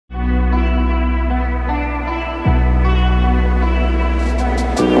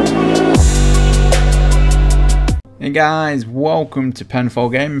Hey guys, welcome to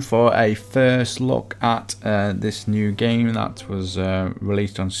Penfold Gaming for a first look at this new game that was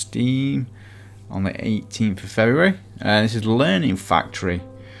released on Steam on the 18th of February. This is Learning Factory.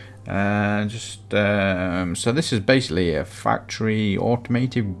 So this is basically a factory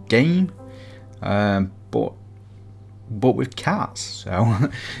automated game, but with cats.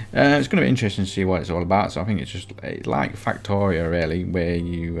 So it's going to be interesting to see what it's all about. So I think it's like Factorio really, where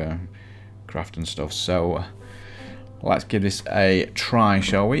you craft and stuff. So let's give this a try,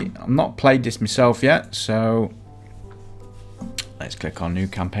 shall we? I've not played this myself yet, so let's click on new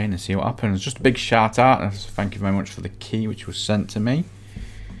campaign and see what happens. Just a big shout out, thank you very much for the key which was sent to me.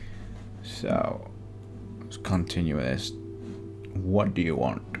 So let's continue with this. What do you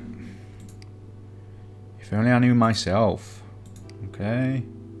want? If only I knew myself. Okay.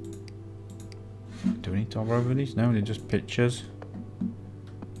 Do we need to hover over these? No, they're just pictures.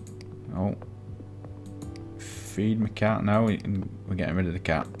 Oh. Feed my cat. No, we're getting rid of the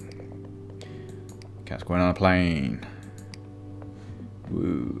cat. Cat's going on a plane.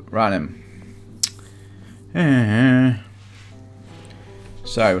 Woo. Right then.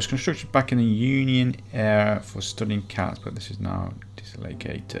 So it was constructed back in the Union era for studying cats, but this is now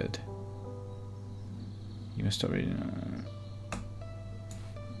dislocated. You must stop reading.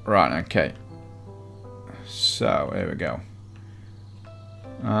 Right. Okay. So here we go.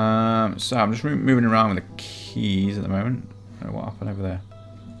 So I'm just moving around with the keys at the moment. I don't know what happened over there.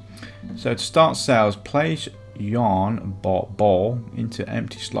 So to start sales, place yarn ball into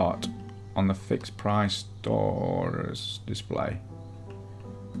empty slot on the fixed price stores display.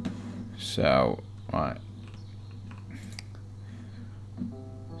 So right.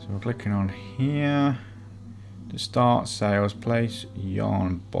 So we're clicking on here. To start sales, place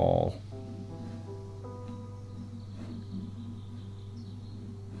yarn ball.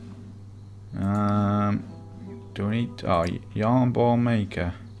 Do we need yarn ball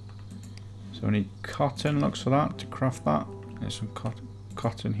maker? So we need cotton. Looks for that to craft that. There's some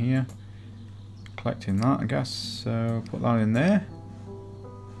cotton here. Collecting that, I guess. So put that in there.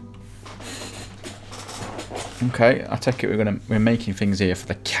 Okay, I take it we're making things here for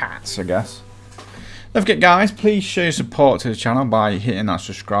the cats, I guess. Don't forget, guys, please show your support to the channel by hitting that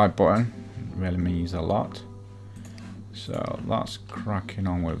subscribe button. It really means a lot. So that's cracking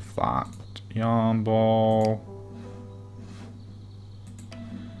on with that. Yarn ball.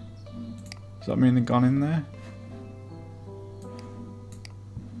 Does that mean they've gone in there?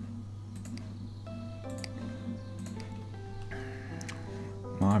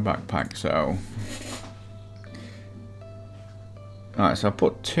 My backpack, so. Alright, so I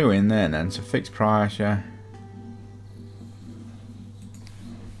put 2 in there then, so fixed price, yeah.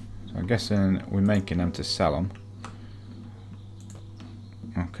 So I'm guessing we're making them to sell them.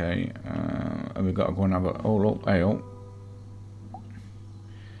 Okay, we've got to go and have a... Oh, look, hey, oh.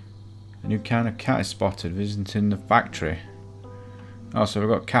 A new kind of cat is spotted visiting the factory. Oh, so we've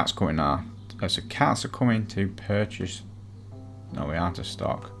got cats coming now. Oh, so cats are coming to purchase. No, we aren't a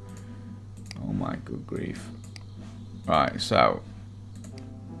stock. Oh my good grief. Right, so.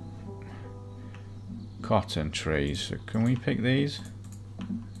 Cotton trees. So can we pick these?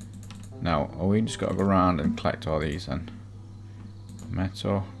 No, oh, we just got to go around and collect all these then.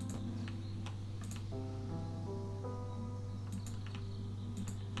 Metal.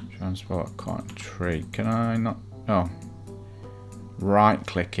 Transport cotton tree. Can I not? Oh. Right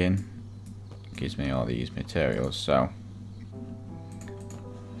clicking gives me all these materials. So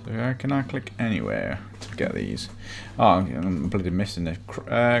can I click anywhere to get these? Oh, I'm bloody missing this.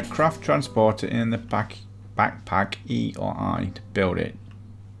 Craft transporter in the backpack E or I to build it.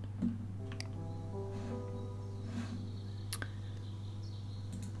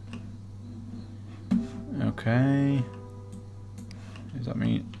 Okay. Does that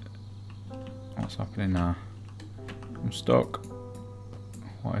mean what's happening now? I'm stuck.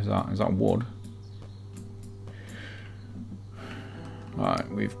 What is that? Is that wood? Right,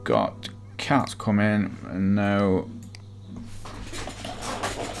 we've got cats coming and no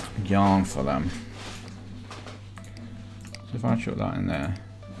yarn for them. So if I chuck that in there,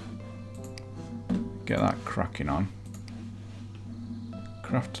 get that cracking on.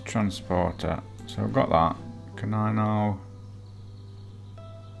 Craft a transporter. So I've got that. Can I now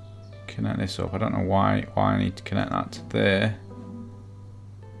connect this up? I don't know why I need to connect that to there.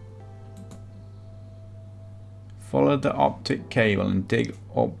 Follow the optic cable and dig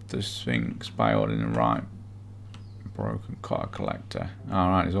up the Sphinx by holding the right broken cotton collector.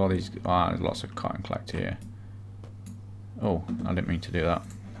 Alright, there's all these. Oh, there's lots of cotton collector here. Oh, I didn't mean to do that.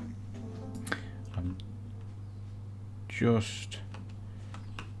 I'm just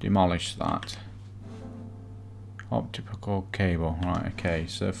demolish that. Optical cable. Right, okay.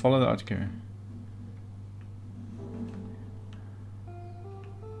 So follow the optical cable.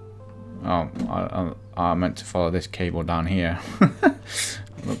 Oh, I meant to follow this cable down here.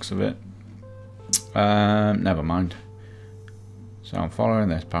 Looks of it. Never mind. So I'm following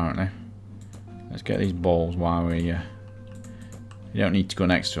this apparently. Let's get these balls while we... you don't need to go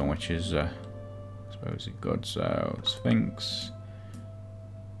next to them, which is, I suppose, good. So, Sphinx.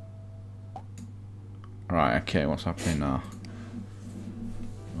 Right, okay, what's happening now?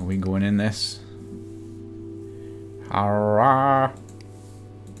 Are we going in this? Hurrah!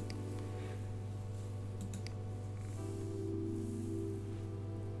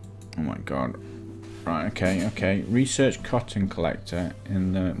 Oh my god. Right, okay. Research cotton collector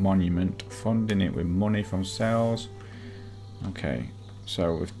in the monument, funding it with money from sales. Okay,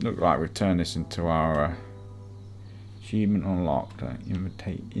 so we've looked like we've turned this into our achievement unlocked.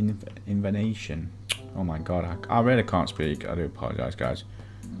 Invention. Oh my god, I really can't speak. I do apologise, guys.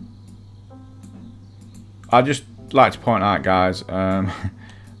 I'd just like to point out, guys,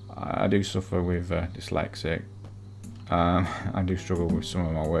 I do suffer with dyslexic. I do struggle with some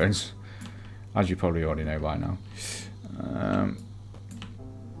of my words, as you probably already know by now.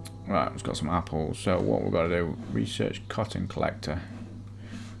 Right, we've got some apples. So what we've got to do, research cotton collector.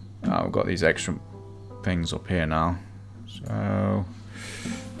 We've got these extra things up here now. So,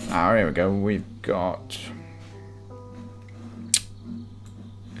 here we go. We've got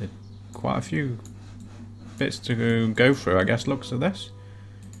quite a few bits to go through, I guess. Looks of this.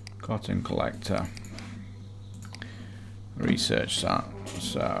 Cotton collector. Research that.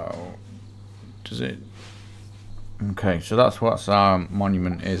 So, does it... Okay, so that's what our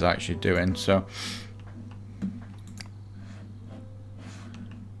monument is actually doing. So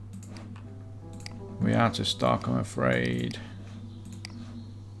we are to stock, I'm afraid.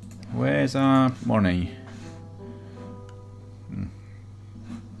 Where's our money?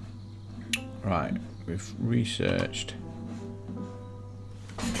 Right, we've researched.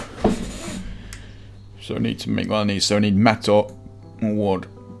 So we need to make one of these. So we need metal and wood.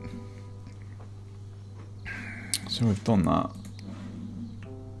 So we've done that.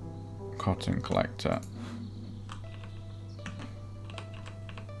 Cotton collector.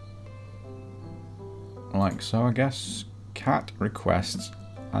 Like so, I guess. Cat requests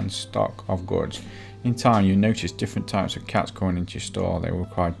and stock of goods. In time, you notice different types of cats going into your store. They will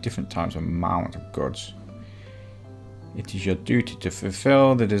require different types of amount of goods. It is your duty to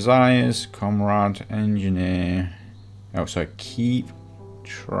fulfill the desires, comrade, engineer. Oh, so keep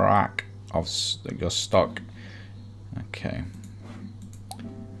track of your stock. Okay,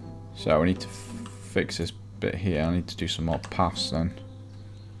 so we need to fix this bit here. I need to do some more paths then.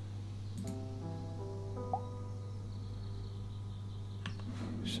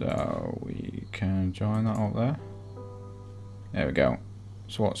 So we can join that up there. There we go.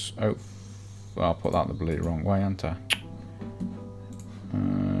 So what's... Oh, well, I'll put that the bloody wrong way, haven't I?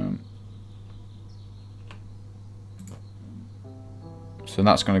 So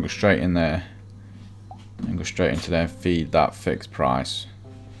that's going to go straight in there. And go straight into there and feed that fixed price.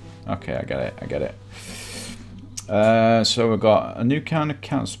 Okay, I get it. So we've got a new kind of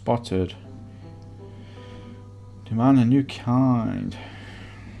cat spotted. Demand a new kind.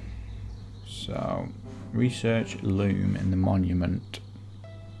 So, research loom in the monument.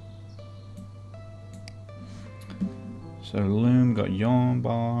 So loom, got yarn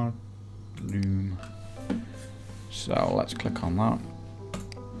bar, loom. So let's click on that.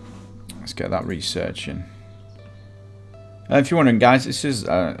 Let's get that researching. If you're wondering, guys, this is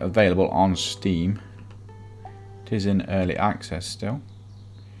available on Steam. It is in early access still.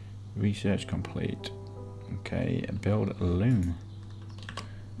 Research complete. Okay, build a loom.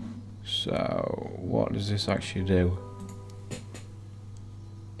 So, what does this actually do?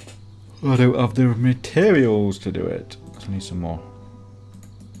 I don't have the materials to do it. I need some more.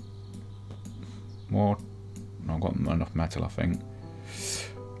 No, I've got enough metal, I think.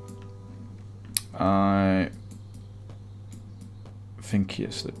 I think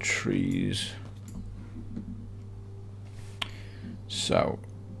it's the trees. So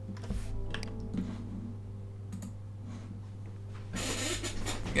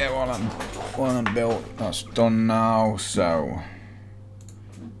yeah, one I'm built. That's done now. So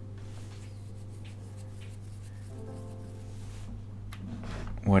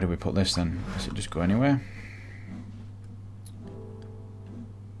where do we put this then? Does it just go anywhere?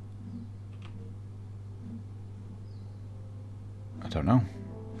 I don't know.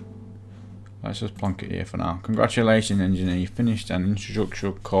 Let's just plonk it here for now. Congratulations, engineer. You finished an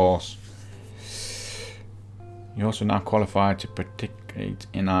introductory course. You're also now qualified to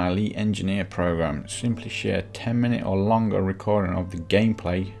in our Elite Engineer program. Simply share 10-minute or longer recording of the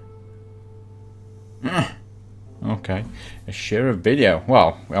gameplay. Okay, share a video.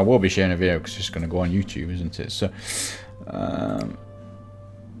 Well, I will be sharing a video because it's going to go on YouTube, isn't it? So,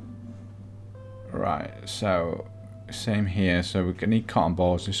 right. So, same here. So we're going to need cotton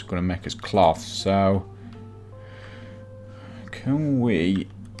balls. This is going to make us cloth. So, can we?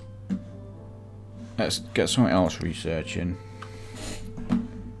 Let's get something else researching.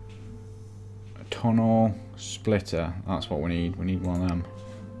 A tunnel splitter. That's what we need. We need one of them.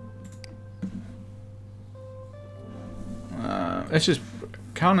 This is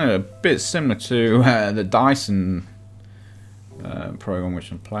kind of a bit similar to the Dyson program which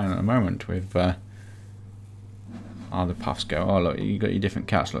I'm playing at the moment with how the paths go. Oh look, you got your different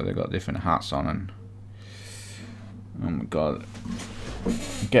cats. Look, they've got different hats on, and oh my god,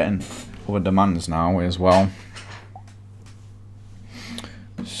 getting other demands now as well.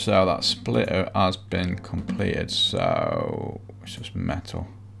 So that splitter has been completed. So it's just metal.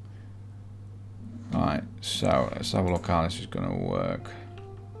 Right, so let's have a look how this is going to work.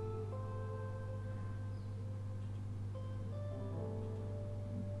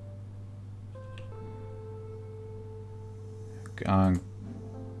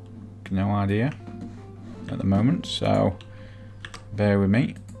 No idea at the moment, so bear with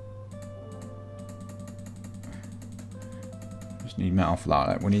me. Just need metal for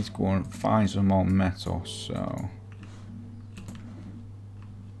that. We need to go and find some more metal, so.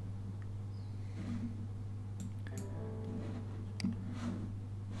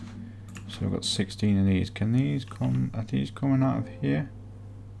 So we've got 16 of these. Can these come? Are these coming out of here?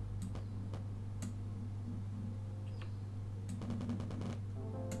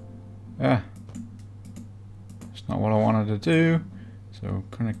 Yeah. That's not what I wanted to do. So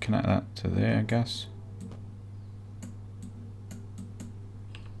we're going to connect that to there, I guess.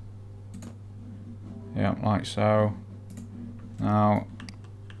 Yeah, like so. Now,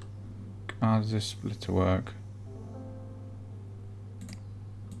 how does this splitter work?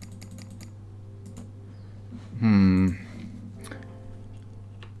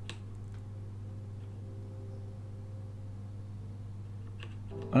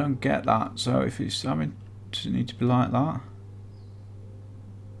 I don't get that. So if it's, I mean, does it need to be like that?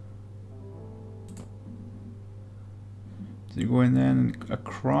 Does it go in there and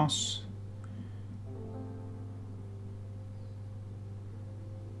across?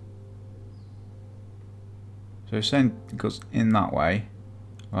 So it's saying it goes in that way.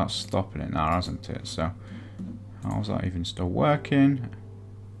 Well, that's stopping it now, hasn't it? So how's that even still working?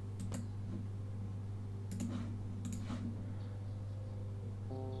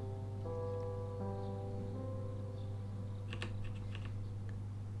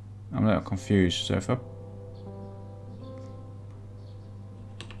 I'm a little confused. So if I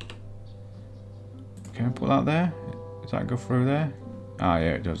can I put that there? Does that go through there? Ah,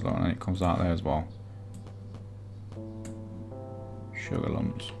 yeah, it does. Look, and it comes out there as well. Sugar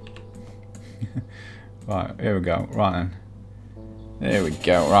lumps. Right, here we go. Right then. There we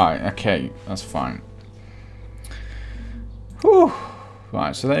go. Right, okay, that's fine. Whew.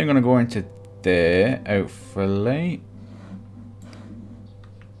 Right, so they're going to go into there, hopefully.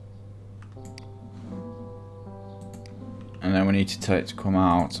 And then we need to tell it to come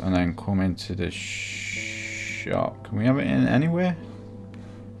out and then come into the shop. Can we have it in anywhere?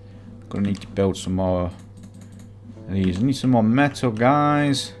 Gonna need to build some more of these. I need some more metal,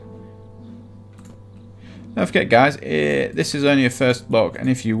 guys. Don't forget, guys, this is only a first look, and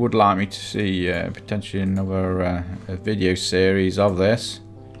if you would like me to see potentially another video series of this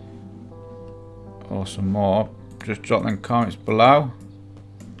or some more, just drop them comments below.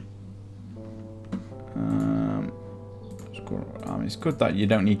 I mean, it's good that you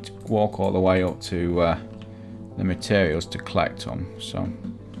don't need to walk all the way up to the materials to collect them. So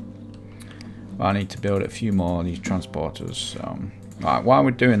I need to build a few more of these transporters. Right, while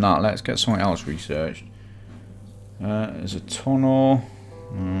we're doing that, let's get something else researched. There's a tunnel,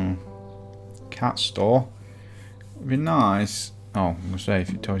 cat store. It'd be nice. Oh, I'm gonna say if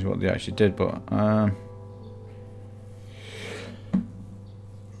it tells you what they actually did, but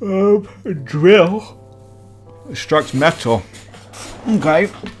a drill extracts metal. Okay.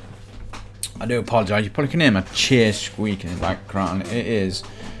 I do apologise. You probably can hear my chair squeaking in the background. It is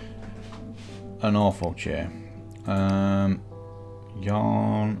an awful chair. Yarn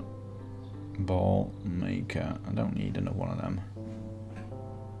ball maker. I don't need another one of them.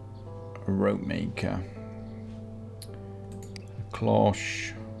 A rope maker. A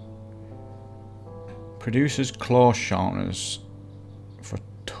cloche. Produces cloche sharpeners for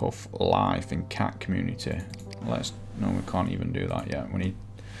tough life in cat community. Let's No, we can't even do that yet. We need.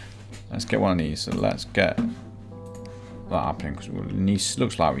 Let's get one of these. So let's get that happening because it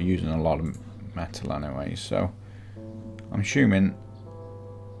looks like we're using a lot of metal anyway. So I'm assuming.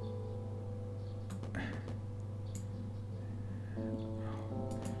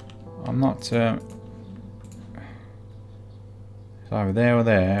 I'm not. It's either there or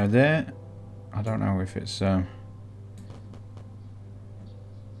there. There. I don't know if it's.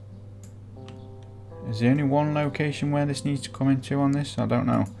 Is there only one location where this needs to come into on this? I don't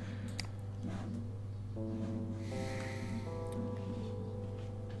know.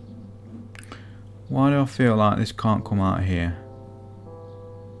 Why do I feel like this can't come out of here?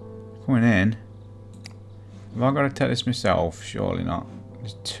 Coming in. Have I got to take this myself? Surely not.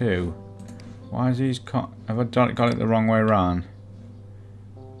 There's two. Why is these have I got it the wrong way around?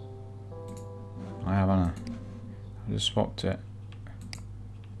 I haven't. I just swapped it.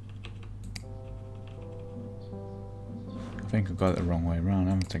 I think I've got it the wrong way around,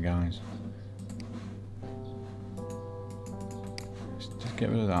 haven't I, guys? Let's just get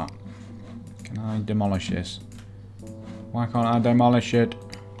rid of that. Can I demolish this? Why can't I demolish it?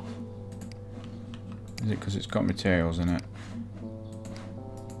 Is it because it's got materials in it?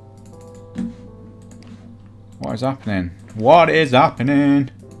 What is happening? What is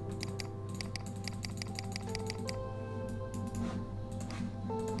happening?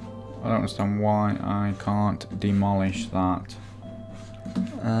 I don't understand why I can't demolish that.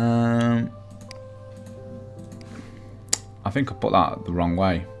 I think I put that the wrong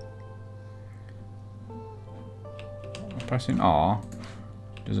way. Pressing R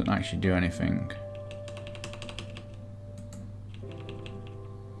doesn't actually do anything.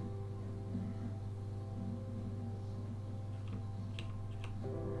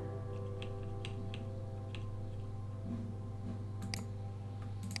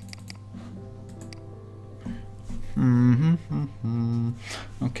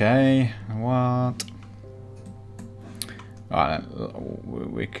 Okay, what? Right,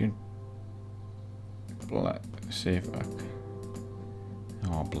 we could. Let's see if I.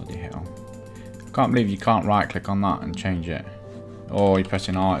 Oh, bloody hell. I can't believe you can't right click on that and change it. Or you're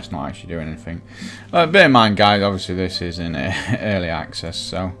pressing R, it's not actually doing anything. Bear in mind, guys, obviously this is in early access,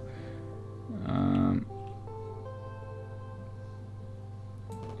 so.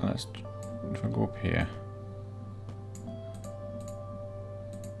 Let's. If I go up here.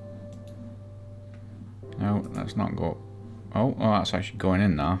 No, let's not go. Oh, that's actually going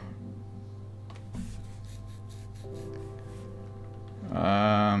in now.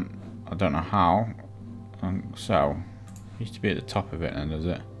 I don't know how. So, it used to be at the top of it then, does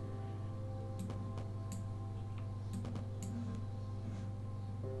it?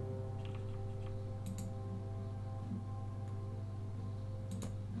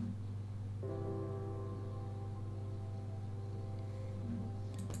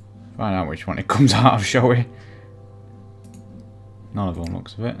 Find out which one it comes out of, shall we? None of them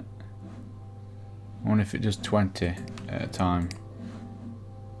looks of it. I wonder if it does 20 at a time.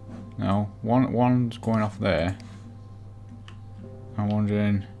 No, one's going off there. I'm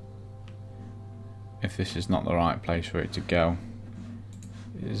wondering if this is not the right place for it to go.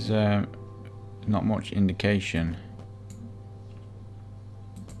 There's not much indication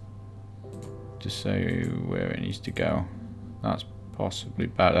to say where it needs to go. That's possibly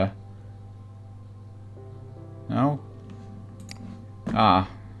better. No?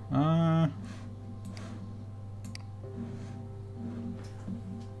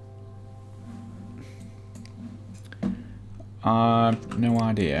 No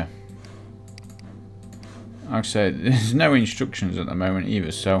idea. Like I said, there's no instructions at the moment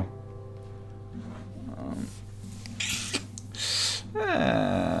either, so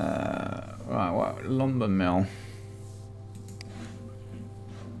right, what lumber mill?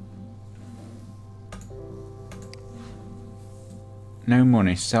 No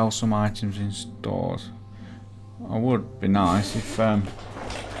money. Sell some items in stores. I would be nice if.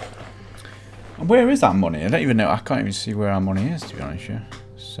 Where is that money? I don't even know. I can't even see where our money is, to be honest. Yeah.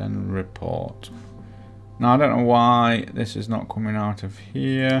 Send report. Now I don't know why this is not coming out of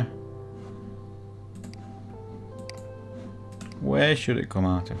here. Where should it come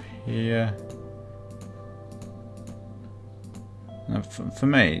out of here? Now, for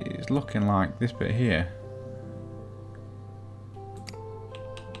me, it's looking like this bit here.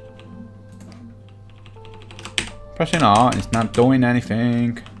 Pressing R and it's not doing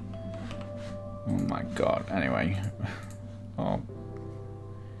anything. Oh my god. Anyway. Oh.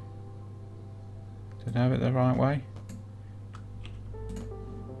 Did I have it the right way?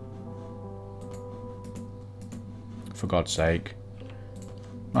 For God's sake.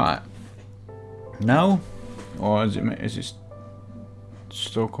 Right. No? or is it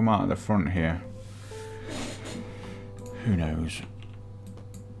still come out of the front here? Who knows?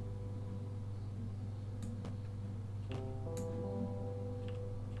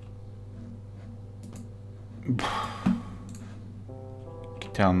 You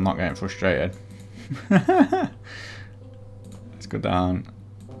can tell I'm not getting frustrated. Let's go down.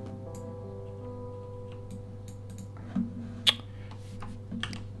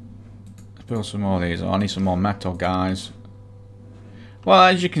 Let's build some more of these. Oh, I need some more metal, guys. Well,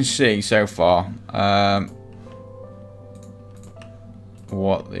 as you can see so far,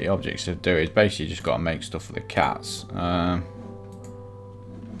 what the objectives do is basically just got to make stuff for the cats.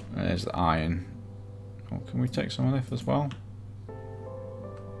 There's the iron. Oh, can we take some of this as well?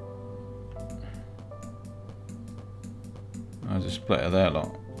 There's a splitter there,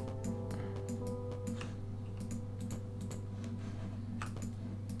 look.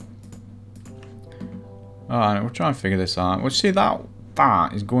 Alright, we'll try and figure this out. We'll see that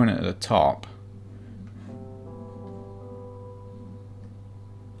is going at the top.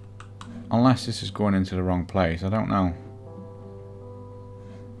 Unless this is going into the wrong place, I don't know.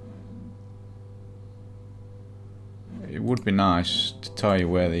 It would be nice to tell you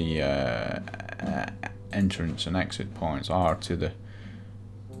where the entrance and exit points are to the...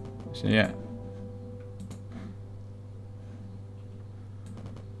 So yeah.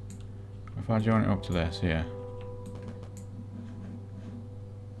 If I join it up to this here.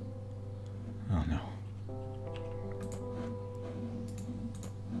 Oh no.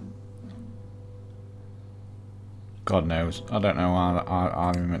 God knows. I don't know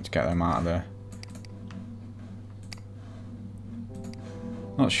how I'm meant to get them out of there.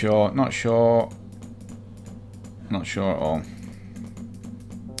 Not sure at all.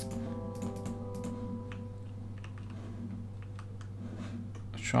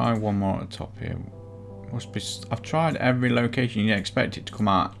 Let's try one more at the top here. Must be. I've tried every location. You expect it to come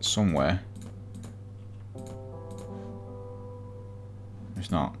out somewhere.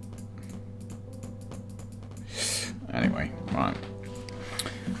 It's not. Anyway, right.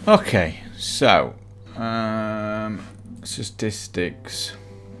 Okay, so statistics.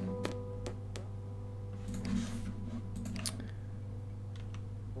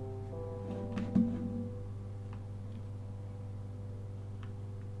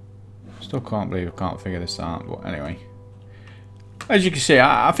 Still can't believe I can't figure this out, but anyway. As you can see,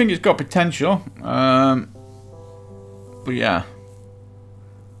 I think it's got potential. But yeah.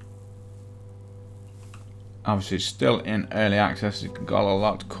 Obviously, it's still in early access. It's got a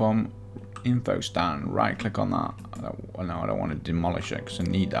lot to come. Info stand. Right click on that. I don't want to demolish it because I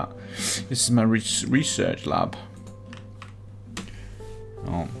need that. This is my research lab.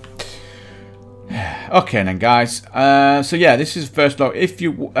 Oh. Okay then, guys. So yeah, this is the first log. If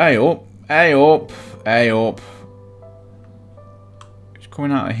you A up. It's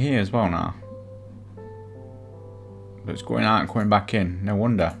coming out of here as well now. But it's going out and coming back in. No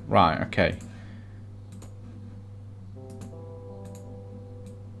wonder. Right, okay.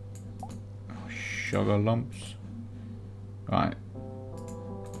 Sugar lumps. Right.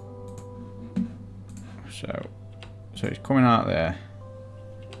 So it's coming out there.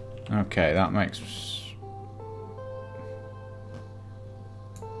 Okay, that makes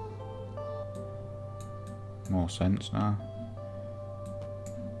more sense now.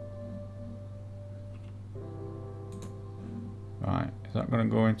 Right, is that going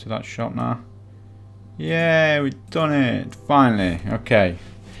to go into that shop now? Yeah, we've done it finally. Okay.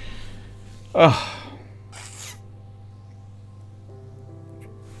 Oh.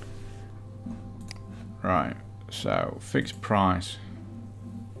 Right, so fixed price.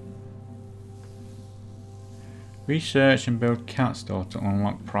 Research and build cat store to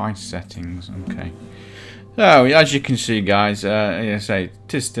unlock price settings. Okay. So as you can see, guys, as I say,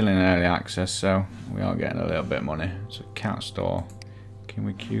 it is still in early access, so we are getting a little bit of money. It's a cat store. Can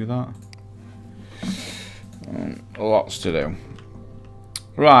we queue that? Lots to do.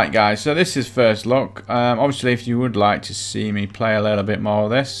 Right, guys, so this is first look. Obviously, if you would like to see me play a little bit more of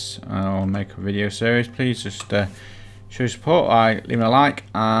this or make a video series, please just show your support by leaving a like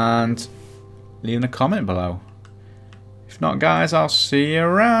and leaving a comment below. If not, guys, I'll see you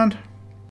around.